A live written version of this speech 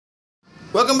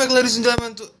Welcome back, ladies and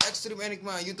gentlemen, to Extreme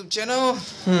Enigma YouTube channel.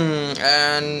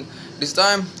 And this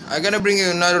time I'm gonna bring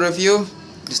you another review.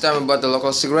 This time about the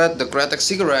local cigarette, the Kretek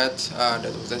cigarette.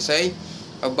 That's what I say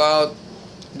about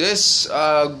this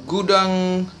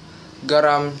Gudang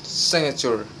Garam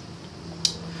signature.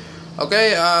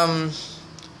 Okay,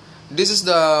 this is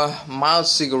the mild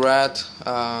cigarette.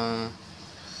 I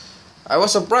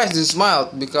was surprised this is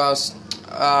mild because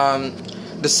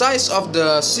the size of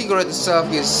the cigarette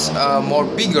itself is more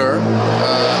bigger.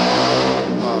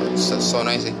 Oh, it's so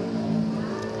nice.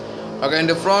 Okay, in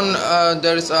the front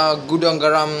there is a Gudang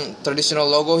Garam traditional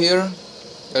logo here.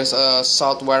 There's a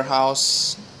salt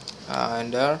warehouse in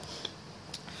there,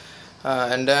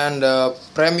 and then the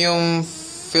premium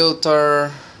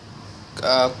filter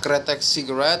Kretek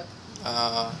cigarette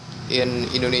in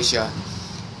Indonesia.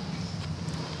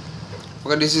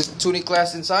 Okay, this is tunic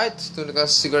glass inside, tunic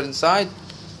glass cigarette inside.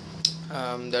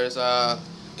 There is a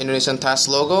Indonesian task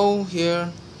logo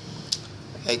here,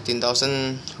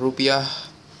 18,000 rupiah,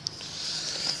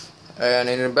 and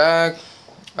in the back,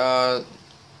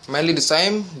 mainly the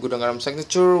same Gudang Garam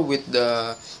signature with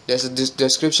there's a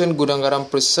description. Gudang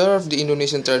Garam preserve the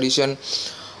Indonesian tradition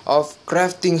of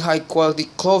crafting high quality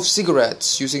clove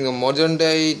cigarettes using a modern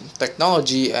day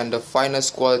technology and the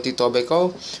finest quality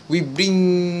tobacco. We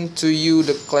bring to you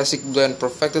the classic blend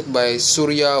perfected by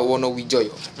Surya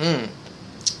Wonowijoyo.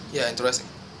 Yeah, interesting.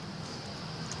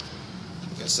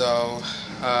 Okay, so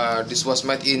this was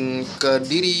made in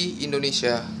Kediri,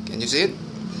 Indonesia. Can you see it?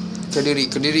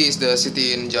 Kediri is the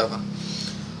city in Java.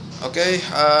 Okay,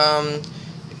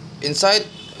 inside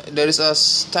there is a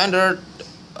standard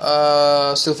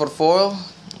silver foil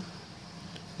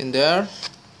in there.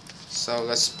 So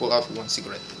let's pull out one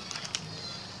cigarette.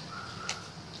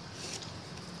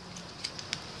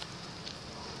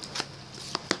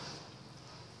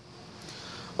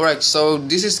 Alright, so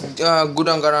this is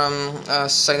Gudang Garam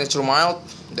signature mild.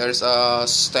 There's a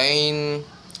stain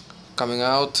coming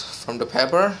out from the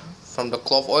paper, from the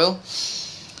clove oil,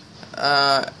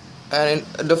 and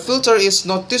the filter is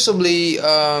noticeably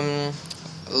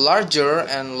larger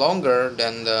and longer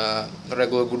than the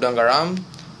regular Gudang Garam.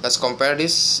 Let's compare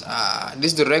this.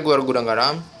 This is the regular Gudang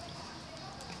Garam.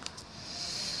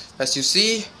 As you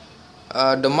see,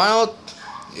 the mild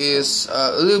is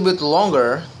a little bit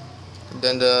longer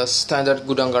than the standard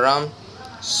Gudang Garam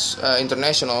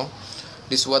International.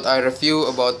 This is what I reviewed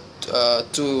about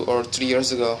 2 or 3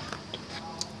 years ago.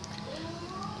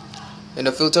 In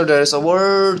the filter there is a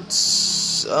word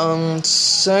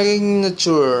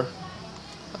signature,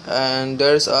 and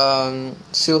there's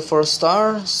silver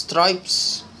star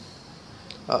stripes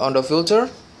on the filter,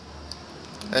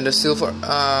 and the silver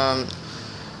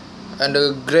and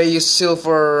the grayish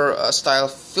silver style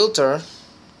filter.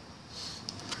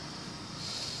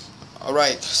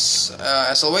 Alright,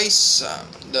 as always,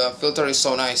 the filter is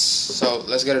so nice. So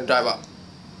let's get a drive up.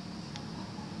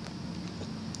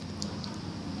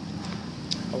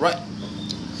 Alright,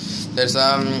 there's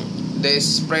they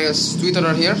spray a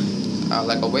sweetener here.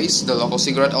 Like always, the local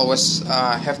cigarette always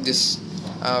have this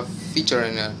feature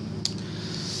in it.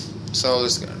 So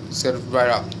let's get it right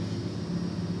up.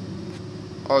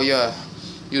 Oh yeah,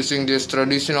 using this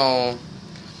traditional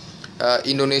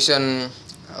Indonesian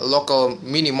local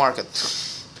mini market.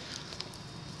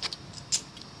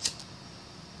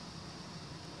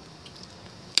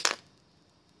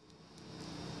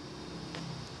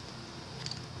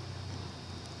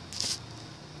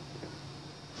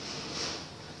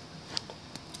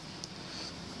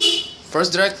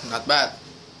 First drag, not bad.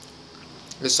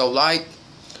 It's so light,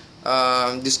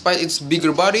 despite its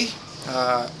bigger body.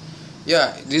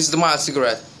 Yeah, this is the mild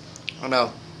cigarette. I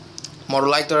know, more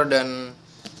lighter than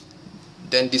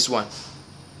this one.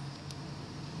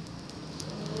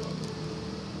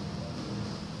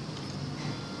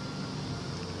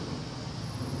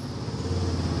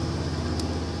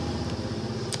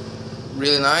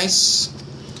 Really nice.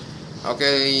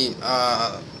 Okay,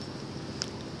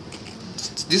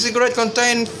 this cigarette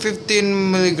contains 15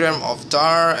 mg of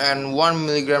tar and 1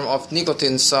 mg of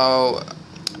nicotine, so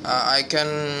I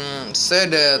can say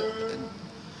that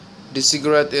this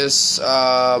cigarette is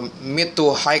mid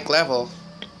to high level.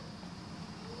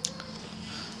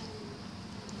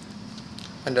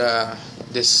 And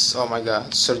this, oh my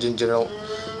god, Surgeon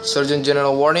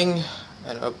General warning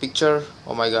and a picture.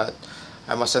 Oh my god,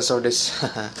 I must censor this.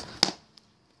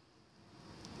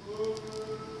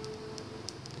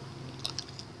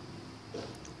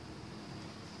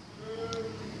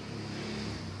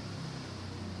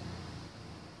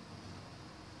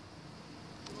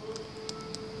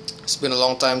 It's been a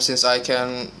long time since I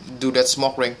can do that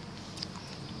smoke ring.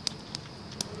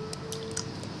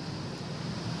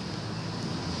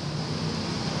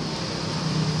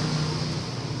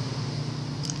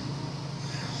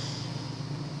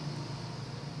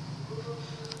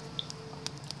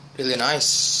 Really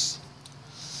nice.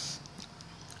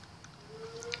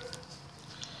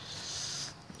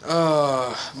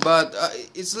 But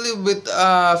it's a little bit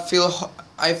I feel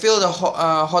the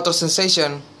hotter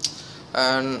sensation,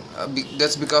 and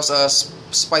that's because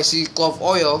spicy clove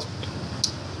oil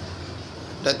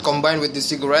that combined with the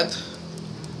cigarette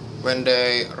when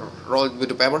they roll it with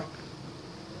the pepper.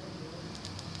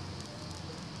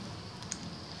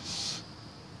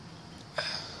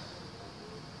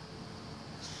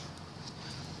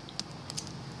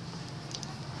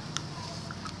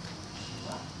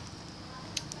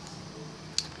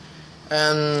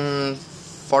 And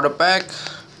for the pack,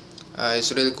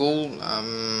 it's really cool.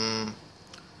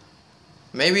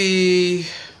 Maybe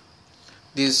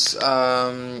this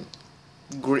light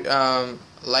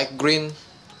green.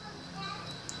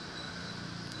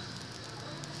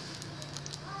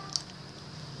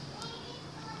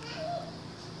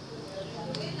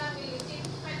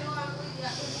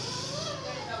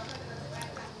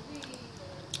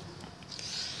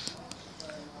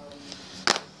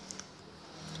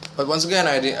 But once again,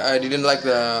 I didn't like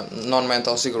the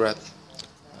non-menthol cigarette.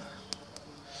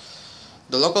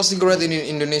 The local cigarette in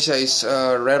Indonesia is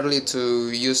rarely to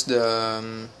use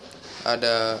the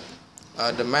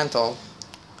menthol.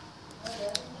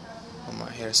 Oh, my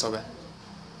hair is so bad.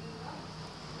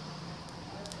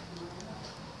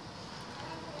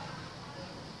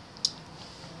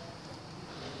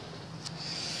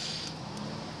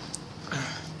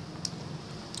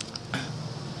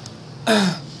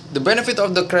 The benefit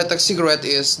of the Kretek cigarette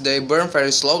is they burn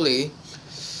very slowly.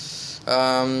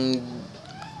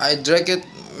 I drank it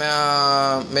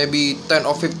maybe 10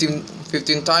 or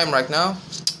 15 times right now,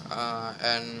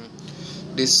 and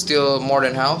this is still more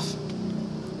than half.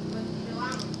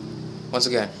 Once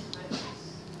again,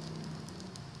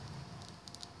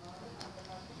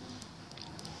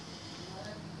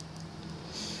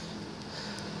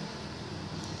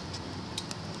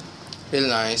 really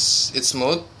nice. It's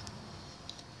smooth,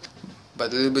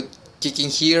 but a little bit kicking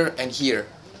here and here.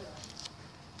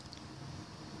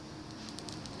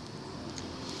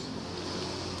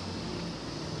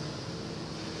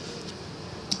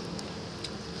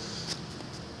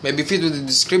 Maybe fit with the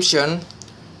description.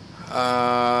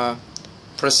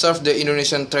 Preserve the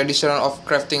Indonesian tradition of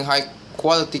crafting high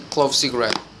quality clove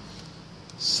cigarette.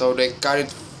 So they cut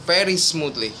it very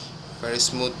smoothly, very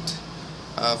smooth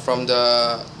from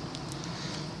the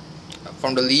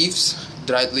leaves,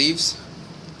 dried leaves.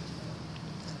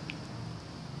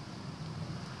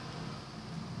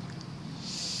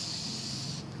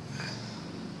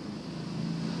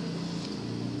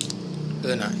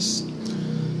 Very nice.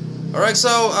 Alright,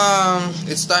 so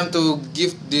it's time to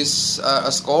give this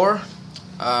a score.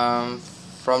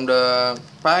 From the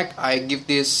pack, I give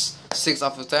this 6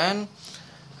 out of 10,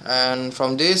 and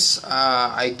from this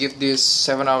I give this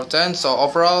 7 out of 10. So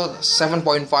overall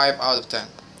 7.5 out of 10.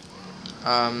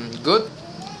 Good,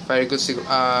 very good.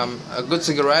 A good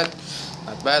cigarette,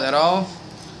 not bad at all.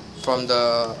 For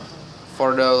the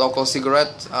local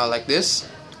cigarette like this.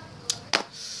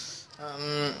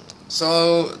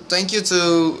 So thank you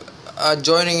to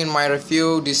joining in my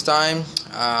review this time.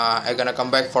 I'm gonna come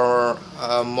back for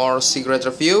more cigarette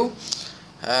review,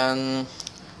 and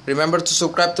remember to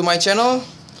subscribe to my channel.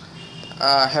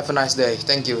 Have a nice day.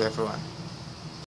 Thank you, everyone.